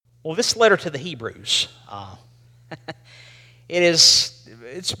Well, this letter to the Hebrews,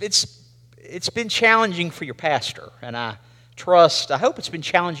 it's been challenging for your pastor, and I hope it's been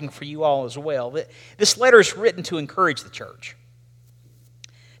challenging for you all as well. This letter is written to encourage the church,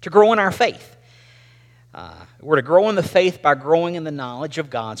 to grow in our faith. We're to grow in the faith by growing in the knowledge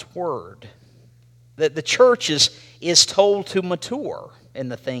of God's Word. The church is told to mature in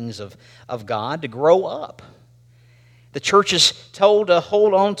the things of God, to grow up. The church is told to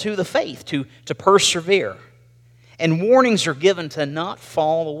hold on to the faith, to persevere. And warnings are given to not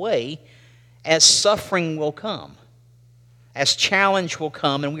fall away as suffering will come, as challenge will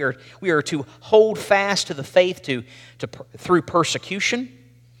come, and we are to hold fast to the faith through persecution.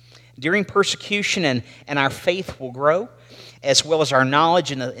 During persecution, and our faith will grow, as well as our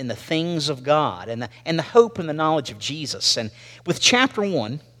knowledge in the things of God, and the hope and the knowledge of Jesus. And with chapter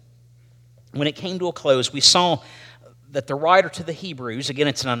 1, when it came to a close, we saw that the writer to the Hebrews, again,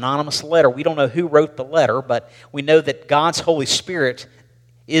 it's an anonymous letter. We don't know who wrote the letter, but we know that God's Holy Spirit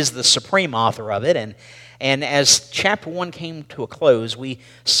is the supreme author of it. And as chapter 1 came to a close, we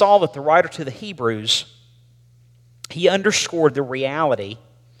saw that the writer to the Hebrews, he underscored the reality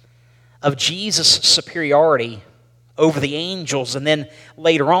of Jesus' superiority over the angels, and then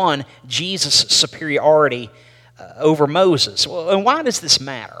later on, Jesus' superiority over Moses. Well, and why does this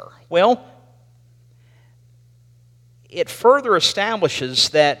matter? Well, it further establishes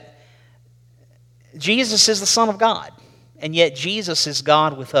that Jesus is the Son of God, and yet Jesus is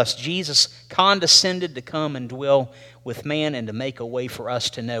God with us. Jesus condescended to come and dwell with man and to make a way for us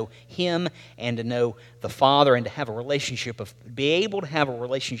to know Him and to know the Father and to have be able to have a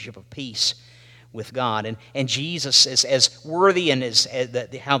relationship of peace with God. And Jesus is as worthy and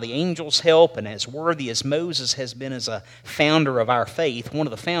how the angels help, and as worthy as Moses has been as a founder of our faith, one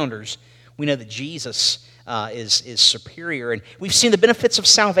of the founders. We know that Jesus is superior. And we've seen the benefits of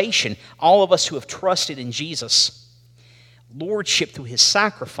salvation. All of us who have trusted in Jesus' lordship through His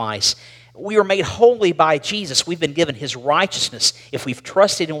sacrifice, we are made holy by Jesus. We've been given His righteousness. If we've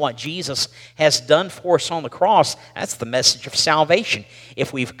trusted in what Jesus has done for us on the cross, that's the message of salvation.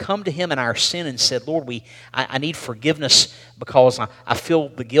 If we've come to Him in our sin and said, Lord, I need forgiveness because I feel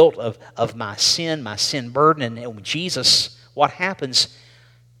the guilt of my sin burden, and Jesus, what happens?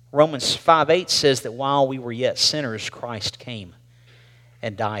 Romans 5:8 says that while we were yet sinners, Christ came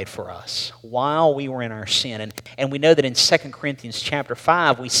and died for us while we were in our sin. And we know that in 2 Corinthians chapter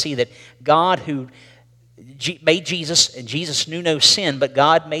 5, we see that God who made Jesus, and Jesus knew no sin, but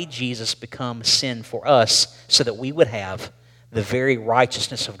God made Jesus become sin for us so that we would have the very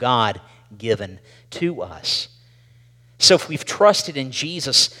righteousness of God given to us. So if we've trusted in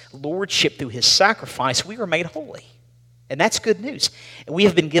Jesus' lordship through His sacrifice, we are made holy. And that's good news. We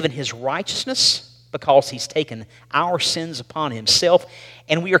have been given His righteousness because He's taken our sins upon Himself,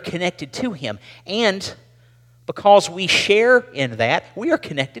 and we are connected to Him. And because we share in that, we are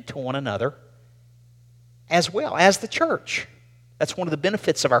connected to one another as well as the church. That's one of the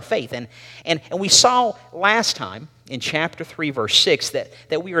benefits of our faith. And we saw last time in chapter 3, verse 6,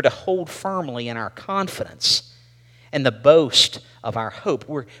 that we are to hold firmly in our confidence and the boast of our hope.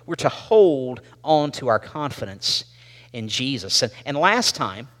 We're to hold on to our confidence in Jesus. And last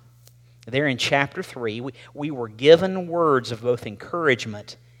time, there in chapter 3, we were given words of both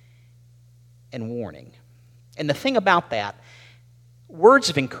encouragement and warning. And the thing about that, words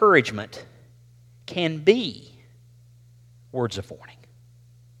of encouragement can be words of warning.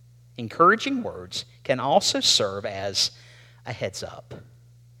 Encouraging words can also serve as a heads up.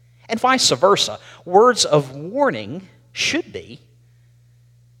 And vice versa, words of warning should be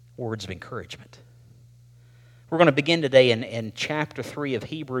words of encouragement. We're going to begin today in chapter 3 of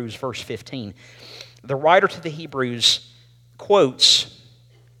Hebrews, verse 15. The writer to the Hebrews quotes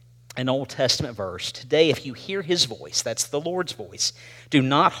an Old Testament verse. Today, if you hear His voice, that's the Lord's voice, do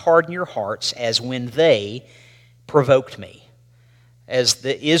not harden your hearts as when they provoked me, as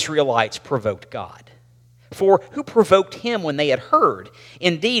the Israelites provoked God. For who provoked Him when they had heard?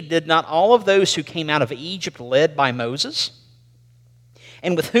 Indeed, did not all of those who came out of Egypt led by Moses?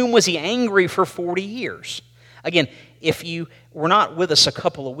 And with whom was He angry for 40 years? Again, if you were not with us a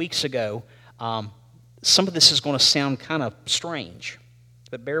couple of weeks ago, some of this is going to sound kind of strange,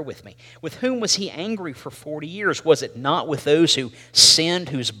 but bear with me. With whom was He angry for 40 years? Was it not with those who sinned,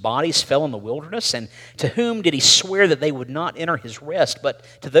 whose bodies fell in the wilderness? And to whom did He swear that they would not enter His rest, but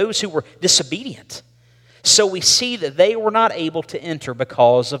to those who were disobedient? So we see that they were not able to enter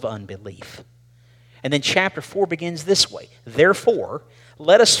because of unbelief. And then chapter 4 begins this way. Therefore,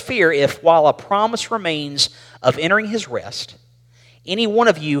 let us fear if, while a promise remains of entering His rest, any one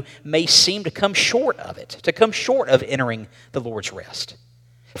of you may seem to come short of it, to come short of entering the Lord's rest.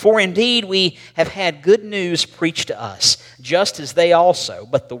 For indeed we have had good news preached to us, just as they also.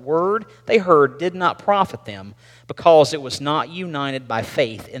 But the word they heard did not profit them, because it was not united by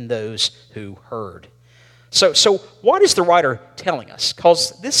faith in those who heard. So what is the writer telling us?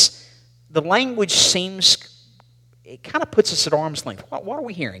 Because the language seems, it kind of puts us at arm's length. What are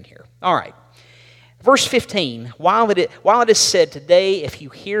we hearing here? All right. Verse 15, while it is said, today if you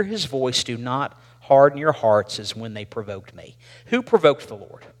hear his voice, do not harden your hearts as when they provoked me. Who provoked the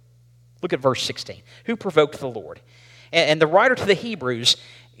Lord? Look at verse 16. Who provoked the Lord? And the writer to the Hebrews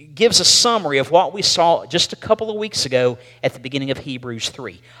gives a summary of what we saw just a couple of weeks ago at the beginning of Hebrews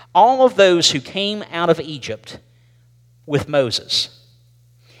 3. All of those who came out of Egypt with Moses.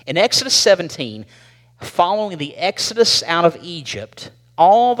 In Exodus 17, following the exodus out of Egypt,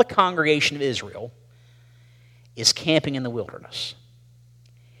 all the congregation of Israel is camping in the wilderness.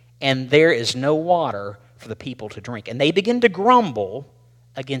 And there is no water for the people to drink. And they begin to grumble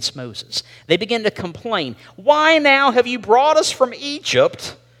against Moses. They begin to complain, why now have you brought us from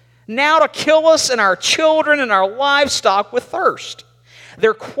Egypt now to kill us and our children and our livestock with thirst?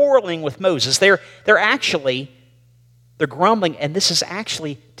 They're quarreling with Moses. They're grumbling, and this is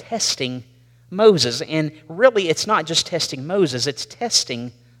actually testing Moses. And really, it's not just testing Moses, it's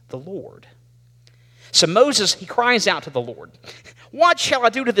testing the Lord. So Moses, he cries out to the Lord, what shall I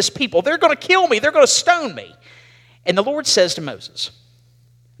do to this people? They're going to kill me. They're going to stone me. And the Lord says to Moses,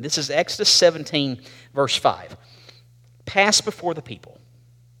 this is Exodus 17, verse 5, pass before the people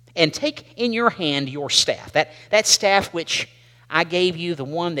and take in your hand your staff, that staff which I gave you, the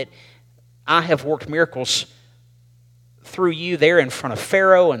one that I have worked miracles through you there in front of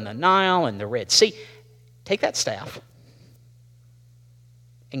Pharaoh and the Nile and the Red Sea. Take that staff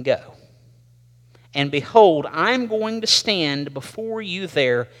and go. And behold, I'm going to stand before you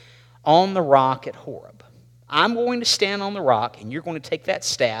there on the rock at Horeb. I'm going to stand on the rock, and you're going to take that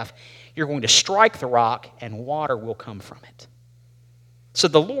staff, you're going to strike the rock, and water will come from it. So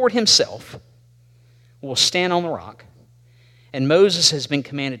the Lord himself will stand on the rock, and Moses has been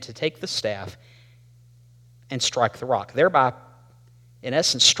commanded to take the staff and strike the rock, thereby, in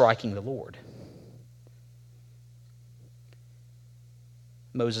essence, striking the Lord.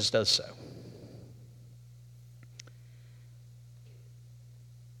 Moses does so.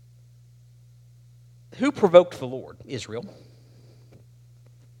 Who provoked the Lord? Israel.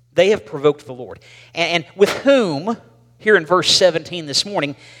 They have provoked the Lord. And with whom, here in verse 17 this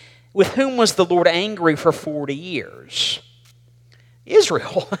morning, with whom was the Lord angry for 40 years?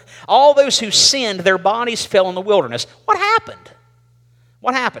 Israel. All those who sinned, their bodies fell in the wilderness. What happened?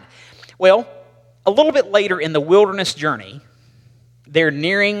 What happened? Well, a little bit later in the wilderness journey, they're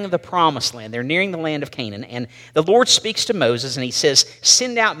nearing the promised land. They're nearing the land of Canaan. And the Lord speaks to Moses and he says,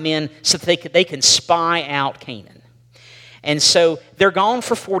 send out men so that they can spy out Canaan. And so they're gone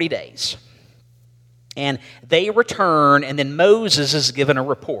for 40 days. And they return, and then Moses is given a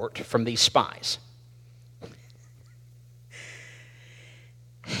report from these spies.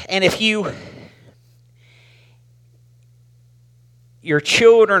 And if your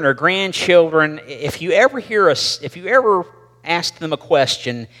children or grandchildren, if you ever ask them a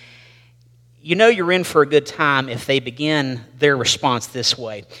question, you know you're in for a good time if they begin their response this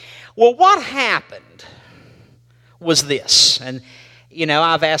way. Well, what happened was this. And,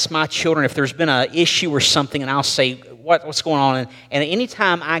 I've asked my children if there's been an issue or something, and I'll say, what's going on? And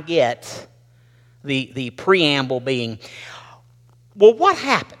anytime I get the preamble being, well, what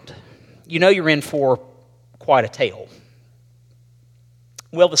happened? You know you're in for quite a tale.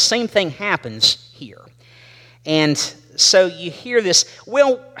 Well, the same thing happens here. And so you hear this,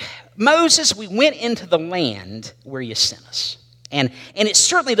 well, Moses, we went into the land where you sent us. And it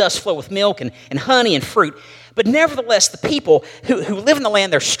certainly does flow with milk and honey and fruit. But nevertheless, the people who live in the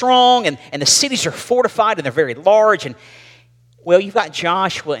land, they're strong, and the cities are fortified, and they're very large. And, well, you've got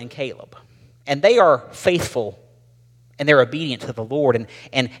Joshua and Caleb. And they are faithful, and they're obedient to the Lord.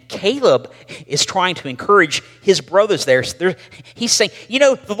 And Caleb is trying to encourage his brothers there. He's saying,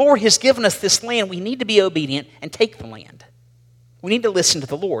 the Lord has given us this land. We need to be obedient and take the land. We need to listen to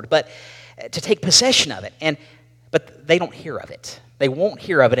the Lord, but to take possession of it. But they don't hear of it. They won't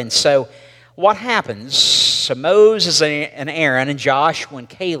hear of it. And so what happens? So Moses and Aaron and Joshua and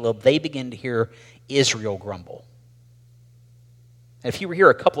Caleb, they begin to hear Israel grumble. And if you were here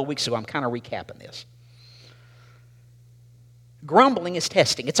a couple of weeks ago, I'm kind of recapping this. Grumbling is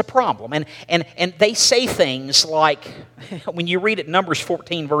testing. It's a problem. And they say things like, when you read it, Numbers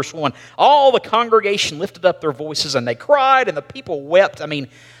 14, verse 1, all the congregation lifted up their voices and they cried and the people wept. I mean,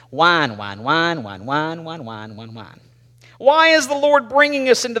 whine, whine, whine, whine, whine, whine, whine, whine, whine. Why is the Lord bringing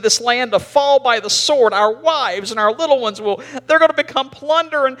us into this land to fall by the sword? Our wives and our little ones, they're going to become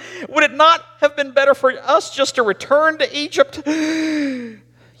plunder. And would it not have been better for us just to return to Egypt? You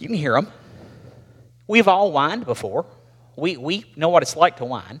can hear them. We've all whined before. We know what it's like to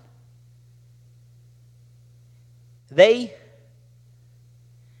whine. They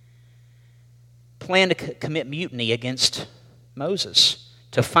plan to commit mutiny against Moses,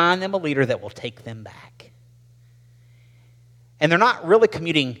 to find them a leader that will take them back. And they're not really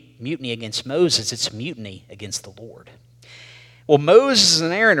committing mutiny against Moses, it's mutiny against the Lord. Well, Moses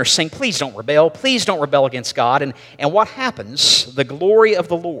and Aaron are saying, please don't rebel against God. And what happens? The glory of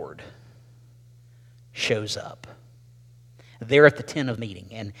the Lord shows up there at the tent of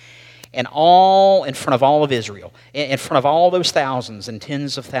meeting, and all in front of all of Israel, in front of all those thousands and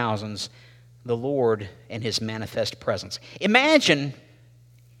tens of thousands, the Lord and His manifest presence. Imagine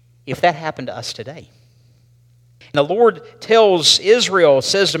if that happened to us today. And the Lord tells Israel,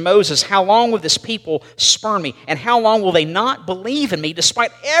 says to Moses, how long will this people spurn me? And how long will they not believe in me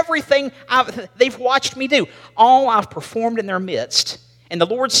despite everything they've watched me do? All I've performed in their midst. And the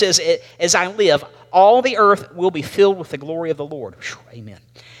Lord says, as I live, all the earth will be filled with the glory of the Lord. Amen.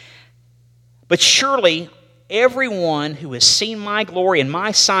 But surely everyone who has seen my glory and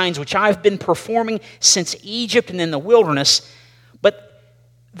my signs, which I've been performing since Egypt and in the wilderness, but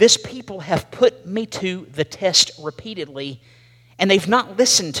this people have put me to the test repeatedly, and they've not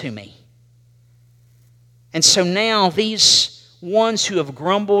listened to me. And so now these ones who have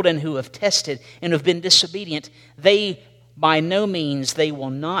grumbled and who have tested and have been disobedient, they by no means, they will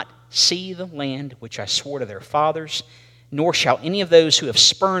not see the land which I swore to their fathers, nor shall any of those who have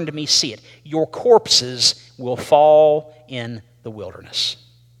spurned me see it. Your corpses will fall in the wilderness.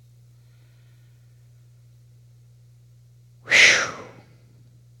 Whew.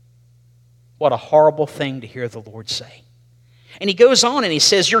 What a horrible thing to hear the Lord say. And He goes on and He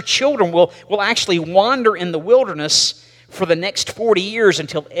says, your children will actually wander in the wilderness for the next 40 years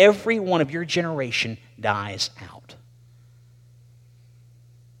until every one of your generation dies out.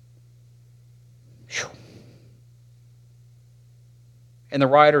 Whew. And the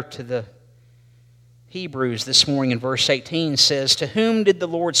writer to the Hebrews this morning in verse 18 says, to whom did the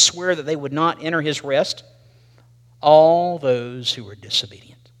Lord swear that they would not enter His rest? All those who were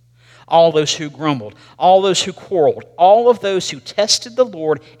disobedient, all those who grumbled, all those who quarreled, all of those who tested the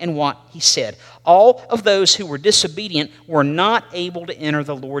Lord in what He said. All of those who were disobedient were not able to enter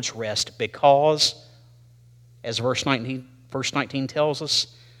the Lord's rest because, as verse 19 tells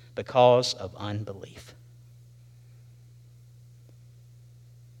us, because of unbelief.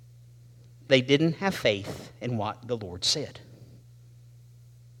 They didn't have faith in what the Lord said.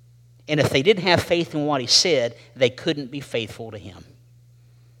 And if they didn't have faith in what He said, they couldn't be faithful to Him.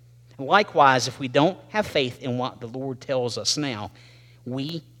 Likewise, if we don't have faith in what the Lord tells us now,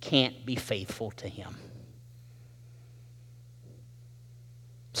 we can't be faithful to Him.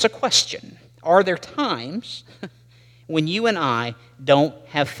 So, question, are there times when you and I don't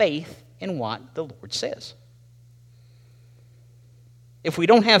have faith in what the Lord says? If we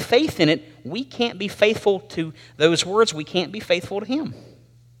don't have faith in it, we can't be faithful to those words. We can't be faithful to Him.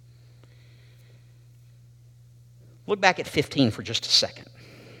 Look back at 15 for just a second.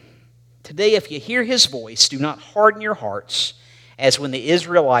 Today, if you hear His voice, do not harden your hearts as when the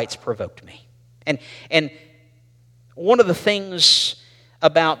Israelites provoked me. And one of the things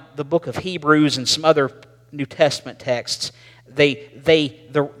about the book of Hebrews and some other New Testament texts,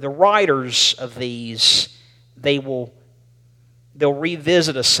 the writers of these, they'll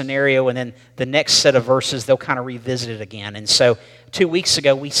revisit a scenario, and then the next set of verses, they'll kind of revisit it again. And so 2 weeks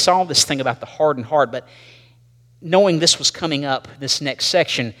ago, we saw this thing about the hardened heart, but knowing this was coming up, this next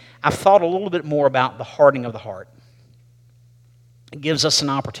section, I've thought a little bit more about the hardening of the heart. It gives us an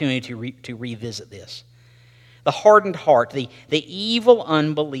opportunity to revisit this. The hardened heart, the evil,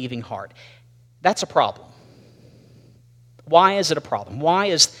 unbelieving heart. That's a problem. Why is it a problem? Why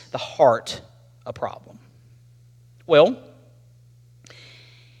is the heart a problem? Well,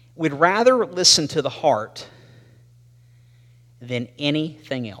 we'd rather listen to the heart than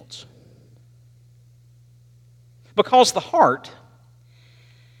anything else. Because the heart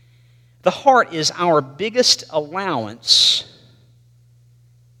is our biggest allowance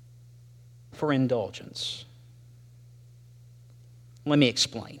for indulgence. Let me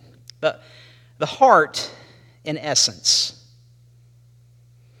explain. The heart, in essence,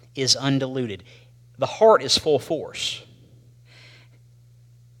 is undiluted. The heart is full force.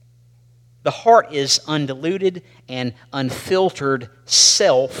 The heart is undiluted and unfiltered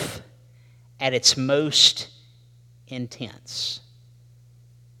self at its most intense.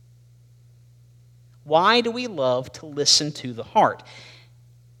 Why do we love to listen to the heart?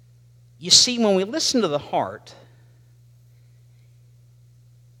 You see, when we listen to the heart,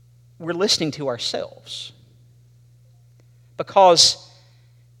 we're listening to ourselves. Because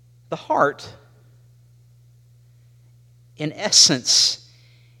the heart, in essence,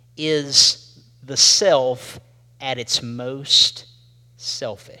 is the self at its most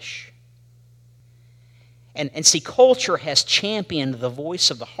selfish. And see, culture has championed the voice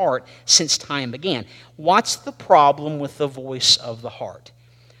of the heart since time began. What's the problem with the voice of the heart?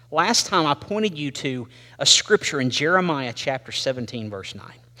 Last time I pointed you to a scripture in Jeremiah chapter 17, verse 9.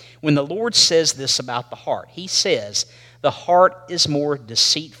 When the Lord says this about the heart, He says, the heart is more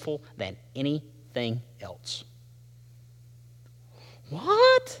deceitful than anything else.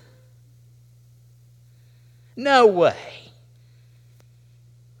 What? No way.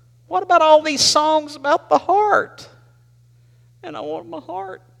 What about all these songs about the heart? And I want my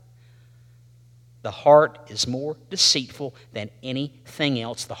heart. The heart is more deceitful than anything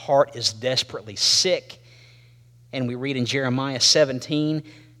else. The heart is desperately sick. And we read in Jeremiah 17,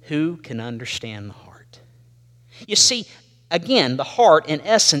 who can understand the heart? You see, again, the heart, in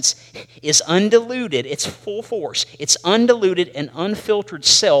essence, is undiluted. It's full force. It's undiluted and unfiltered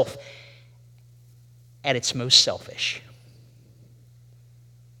self at its most selfish.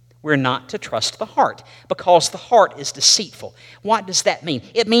 We're not to trust the heart because the heart is deceitful. What does that mean?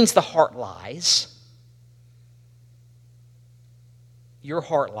 It means the heart lies. Your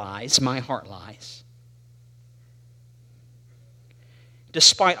heart lies. My heart lies.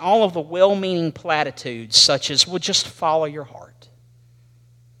 Despite all of the well-meaning platitudes such as, well, just follow your heart.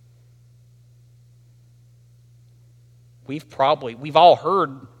 We've all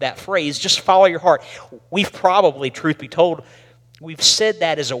heard that phrase, just follow your heart. We've probably, truth be told, we've said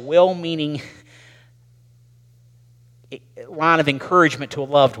that as a well-meaning line of encouragement to a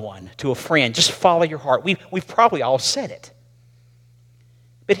loved one, to a friend. Just follow your heart. We've probably all said it.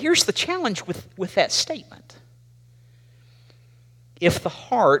 But here's the challenge with that statement. If the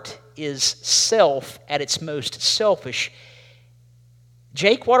heart is self at its most selfish,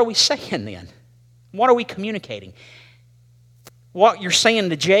 Jake, what are we saying then? What are we communicating? What you're saying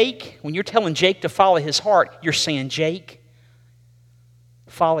to Jake, when you're telling Jake to follow his heart, you're saying, Jake,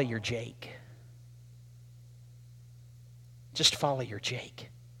 follow your Jake. Just follow your Jake.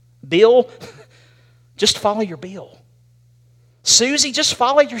 Bill, just follow your Bill. Susie, just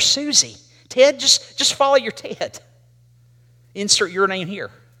follow your Susie. Ted, just follow your Ted. Insert your name here.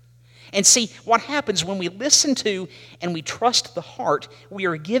 And see, what happens when we listen to and we trust the heart, we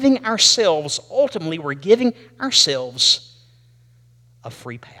are giving ourselves, ultimately, we're giving ourselves a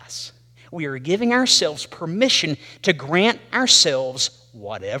free pass. We are giving ourselves permission to grant ourselves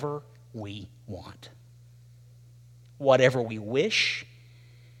whatever we want, whatever we wish,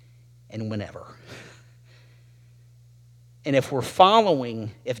 and whenever. And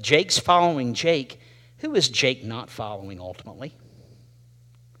if Jake's following Jake, who is Jake not following ultimately?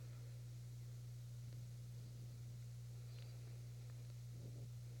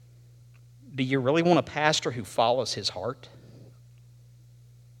 Do you really want a pastor who follows his heart?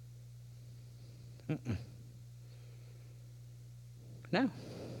 No.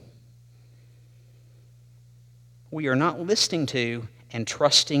 We are not listening to and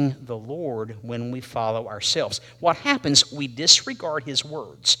trusting the Lord when we follow ourselves. What happens, we disregard His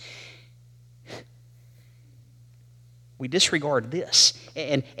words. We disregard this,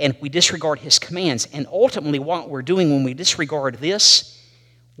 and we disregard His commands. And ultimately, what we're doing when we disregard this,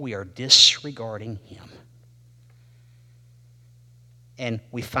 we are disregarding Him. And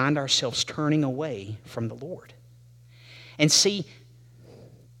we find ourselves turning away from the Lord. And see,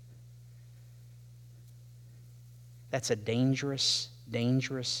 that's a dangerous,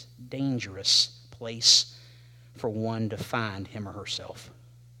 dangerous, dangerous place for one to find him or herself.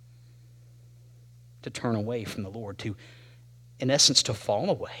 To turn away from the Lord, to, in essence, to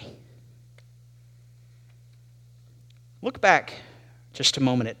fall away. Look back just a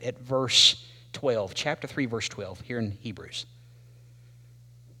moment at verse 12, chapter 3, verse 12, here in Hebrews.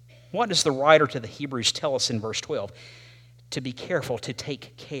 What does the writer to the Hebrews tell us in verse 12? To be careful, to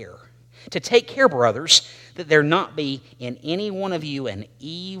take care. To take care, brothers, that there not be in any one of you an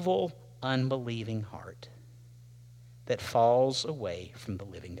evil, unbelieving heart that falls away from the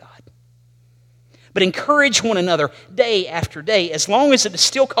living God. But encourage one another day after day, as long as it is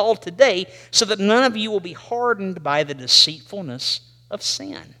still called today, so that none of you will be hardened by the deceitfulness of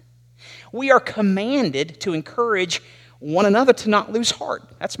sin. We are commanded to encourage one another to not lose heart.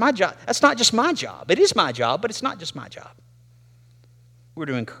 That's my job. That's not just my job. It is my job, but it's not just my job. We're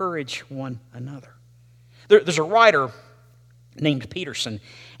to encourage one another. There's a writer named Peterson,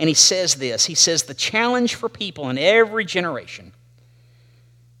 and he says this. He says, the challenge for people in every generation,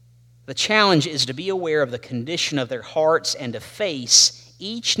 the challenge is to be aware of the condition of their hearts and to face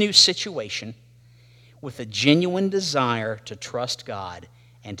each new situation with a genuine desire to trust God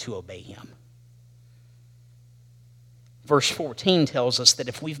and to obey Him. Verse 14 tells us that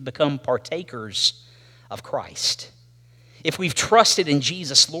if we've become partakers of Christ, if we've trusted in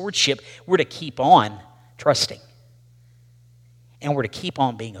Jesus' lordship, we're to keep on trusting. And we're to keep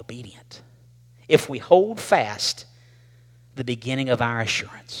on being obedient. If we hold fast the beginning of our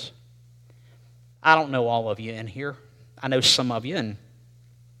assurance. I don't know all of you in here. I know some of you, and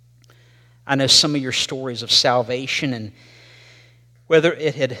I know some of your stories of salvation, and whether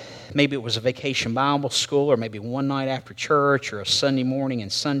maybe it was a vacation Bible school, or maybe one night after church, or a Sunday morning in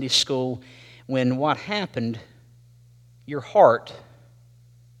Sunday school, when what happened, your heart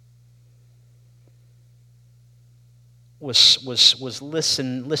was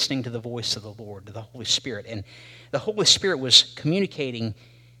listening to the voice of the Lord, to the Holy Spirit. And the Holy Spirit was communicating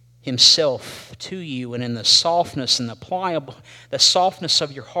Himself to you, and in the softness and the softness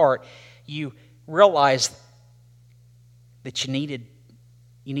of your heart, you realized that you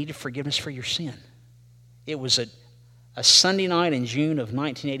needed forgiveness for your sin. It was a Sunday night in June of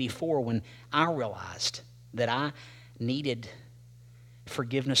 1984 when I realized that I needed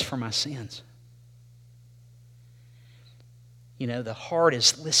forgiveness for my sins. You know, the heart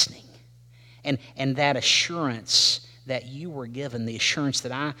is listening. And that assurance that you were given, the assurance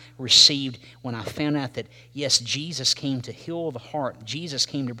that I received when I found out that, yes, Jesus came to heal the heart. Jesus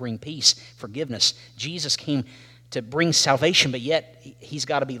came to bring peace, forgiveness. Jesus came to bring salvation, but yet He's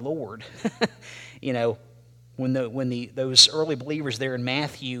got to be Lord. You know, when those early believers there in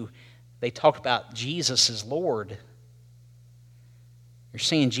Matthew, they talked about Jesus as Lord. You're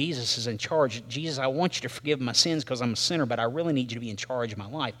saying Jesus is in charge. Jesus, I want you to forgive my sins because I'm a sinner, but I really need you to be in charge of my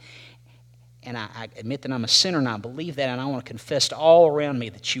life. And I admit that I'm a sinner, and I believe that, and I want to confess to all around me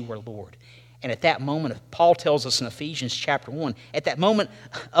that you are Lord. And at that moment, Paul tells us in Ephesians chapter 1, at that moment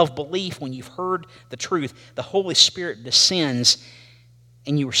of belief, when you've heard the truth, the Holy Spirit descends,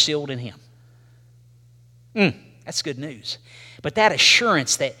 and you are sealed in Him. That's good news. But that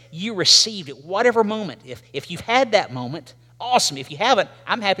assurance that you received at whatever moment, if you've had that moment, awesome. If you haven't,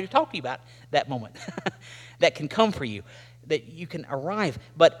 I'm happy to talk to you about that moment that can come for you, that you can arrive.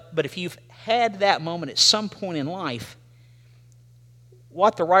 But if you've had that moment at some point in life,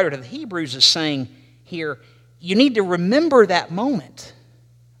 what the writer to the Hebrews is saying here, you need to remember that moment,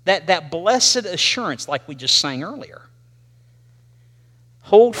 that blessed assurance like we just sang earlier.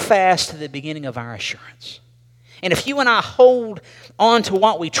 Hold fast to the beginning of our assurance. And if you and I hold on to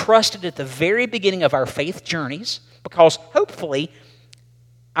what we trusted at the very beginning of our faith journeys, because hopefully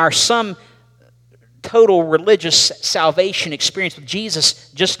our sum total religious salvation experience with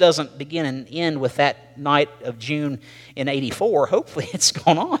Jesus just doesn't begin and end with that night of June in 84. Hopefully it's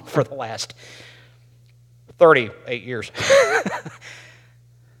gone on for the last 38 years.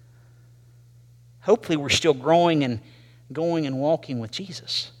 Hopefully we're still growing and going and walking with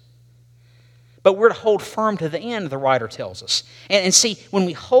Jesus. But we're to hold firm to the end, the writer tells us. And see, when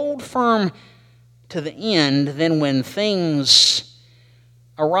we hold firm to the end, then when things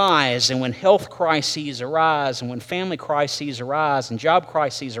arise, and when health crises arise, and when family crises arise, and job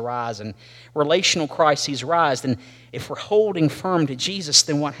crises arise, and relational crises arise, then if we're holding firm to Jesus,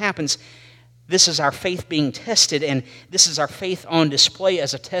 then what happens? This is our faith being tested, and this is our faith on display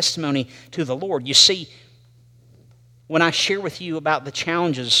as a testimony to the Lord. You see, when I share with you about the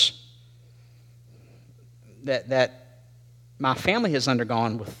challenges that my family has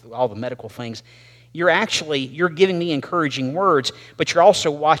undergone with all the medical things, you're giving me encouraging words, but you're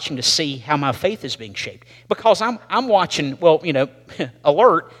also watching to see how my faith is being shaped. Because I'm watching,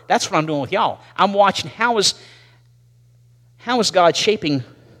 alert, that's what I'm doing with y'all. I'm watching how is God shaping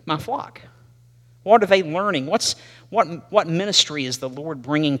my flock? What are they learning? What ministry is the Lord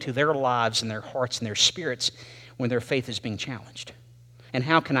bringing to their lives and their hearts and their spirits when their faith is being challenged? And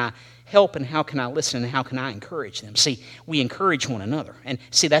how can I help, and how can I listen, and how can I encourage them? See, we encourage one another. And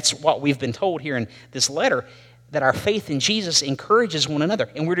see, that's what we've been told here in this letter, that our faith in Jesus encourages one another.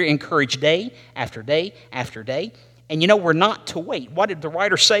 And we're to encourage day after day after day. And we're not to wait. What did the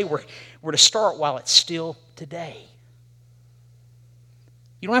writer say? We're to start while it's still today.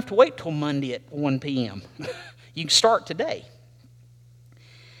 You don't have to wait till Monday at 1 p.m. You can start today.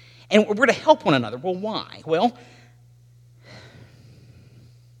 And we're to help one another. Well, why? Well,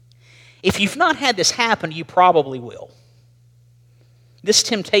 if you've not had this happen, you probably will. This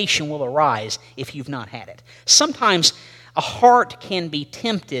temptation will arise if you've not had it. Sometimes a heart can be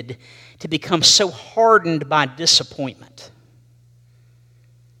tempted to become so hardened by disappointment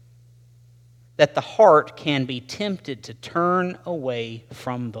that the heart can be tempted to turn away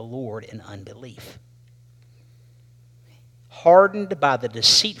from the Lord in unbelief. Hardened by the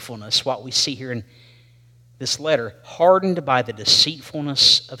deceitfulness, what we see here in this letter, hardened by the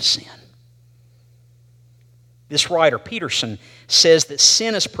deceitfulness of sin. This writer, Peterson, says that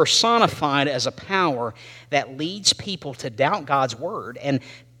sin is personified as a power that leads people to doubt God's word and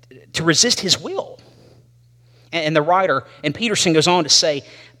to resist his will. And the writer, and Peterson goes on to say,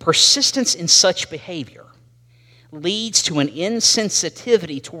 persistence in such behavior leads to an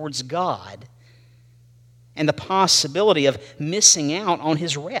insensitivity towards God and the possibility of missing out on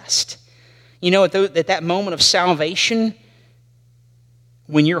his rest. You know, at that moment of salvation,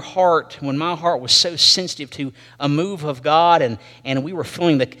 when my heart was so sensitive to a move of God and we were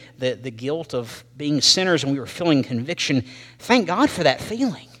feeling the guilt of being sinners and we were feeling conviction, thank God for that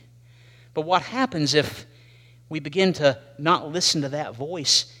feeling. But what happens if we begin to not listen to that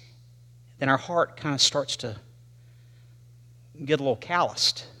voice, then our heart kind of starts to get a little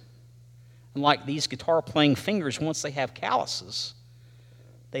calloused. And like these guitar-playing fingers, once they have calluses,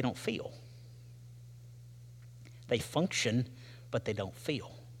 they don't feel. They function, but they don't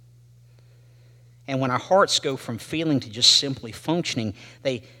feel. And when our hearts go from feeling to just simply functioning,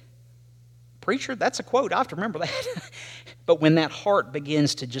 preacher, that's a quote, I have to remember that. But when that heart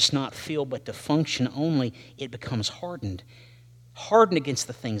begins to just not feel but to function only, it becomes hardened against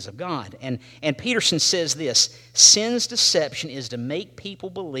the things of God. And Peterson says this, sin's deception is to make people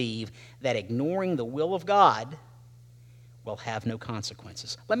believe that ignoring the will of God will have no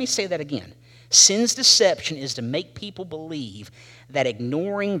consequences. Let me say that again. Sin's deception is to make people believe that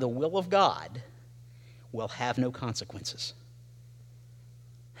ignoring the will of God will have no consequences.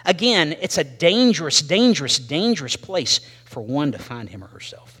 Again, it's a dangerous, dangerous, dangerous place for one to find him or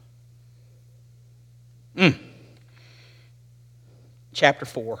herself. Chapter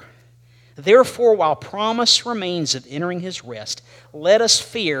 4. Therefore, while promise remains of entering his rest, let us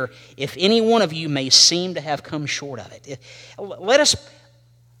fear if any one of you may seem to have come short of it. Let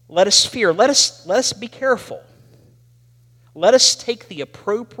us fear. Let us be careful. Let us take the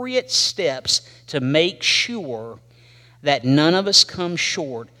appropriate steps to make sure that none of us come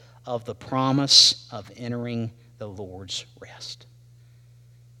short of the promise of entering the Lord's rest.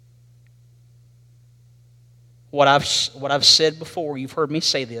 What I've said before, you've heard me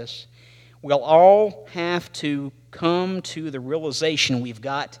say this, we'll all have to come to the realization we've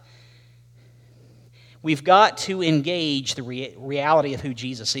got to engage the reality of who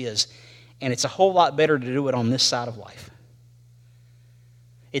Jesus is, and it's a whole lot better to do it on this side of life.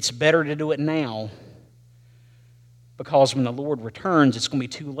 It's better to do it now, because when the Lord returns, it's going to be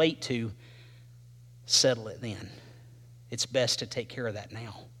too late to settle it then. It's best to take care of that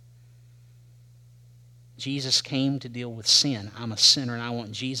now. Jesus came to deal with sin. I'm a sinner, and I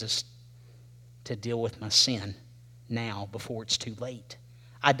want Jesus to deal with my sin now before it's too late.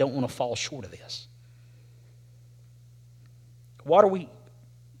 I don't want to fall short of this. What are we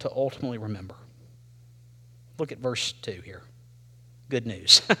to ultimately remember? Look at verse 2 here. Good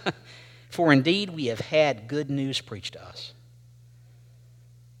news. For indeed we have had good news preached to us.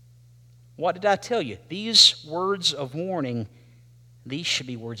 What did I tell you? These words of warning, these should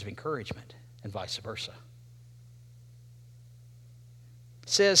be words of encouragement, and vice versa. It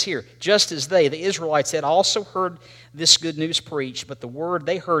says here, just as the Israelites, had also heard this good news preached, but the word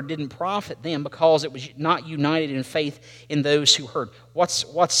they heard didn't profit them because it was not united in faith in those who heard.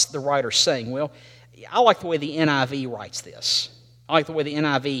 What's the writer saying? Well, I like the way the NIV writes this. I like the way the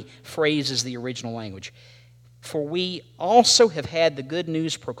NIV phrases the original language. For we also have had the good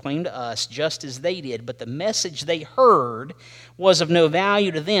news proclaimed to us just as they did, but the message they heard was of no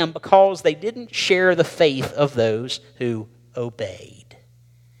value to them because they didn't share the faith of those who obeyed.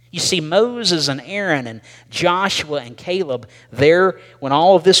 You see, Moses and Aaron and Joshua and Caleb there, when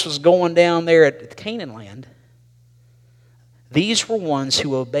all of this was going down there at the Canaan land, these were ones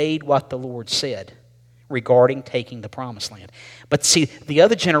who obeyed what the Lord said regarding taking the promised land. But see, the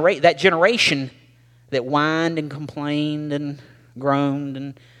other that generation that whined and complained and groaned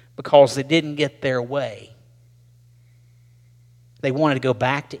and because they didn't get their way, they wanted to go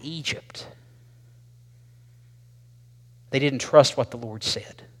back to Egypt. They didn't trust what the Lord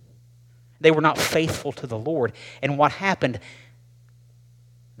said. They were not faithful to the Lord. And what happened?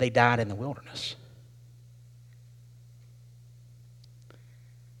 They died in the wilderness.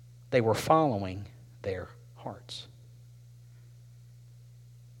 They were following their hearts.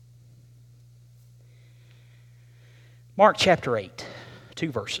 Mark chapter 8,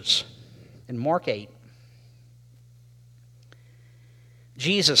 2 verses. In Mark 8,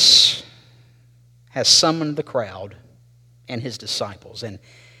 Jesus has summoned the crowd and his disciples. And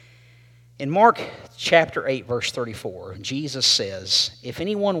In Mark chapter 8, verse 34, Jesus says, "If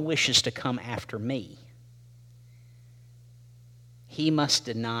anyone wishes to come after me, he must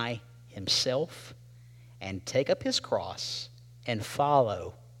deny himself and take up his cross and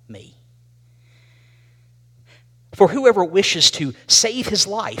follow me. For whoever wishes to save his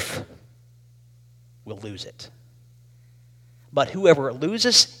life will lose it. But whoever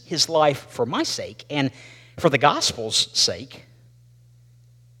loses his life for my sake and for the gospel's sake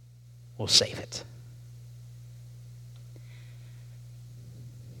will save it."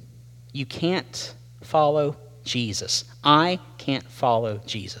 You can't follow Jesus. I can't follow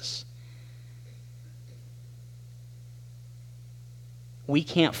Jesus. We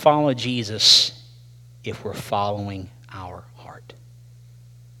can't follow Jesus if we're following our heart.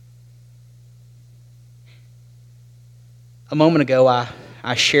 A moment ago,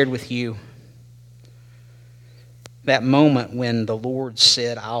 I shared with you that moment when the Lord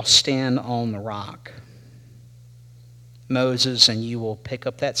said, "I'll stand on the rock. Moses, and you will pick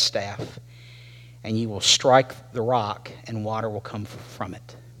up that staff, and you will strike the rock, and water will come from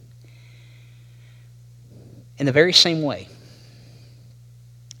it." In the very same way,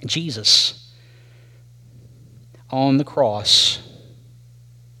 Jesus, on the cross,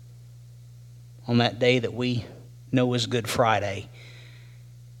 on that day that we know as Good Friday,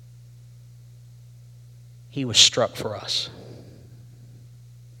 he was struck for us.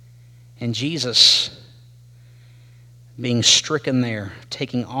 And Jesus, being stricken there,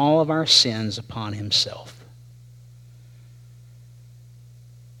 taking all of our sins upon himself,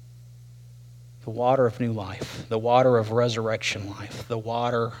 the water of new life, the water of resurrection life, the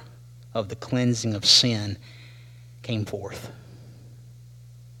water of the cleansing of sin came forth.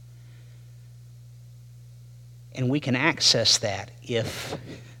 And we can access that if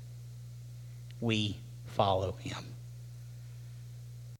we follow him.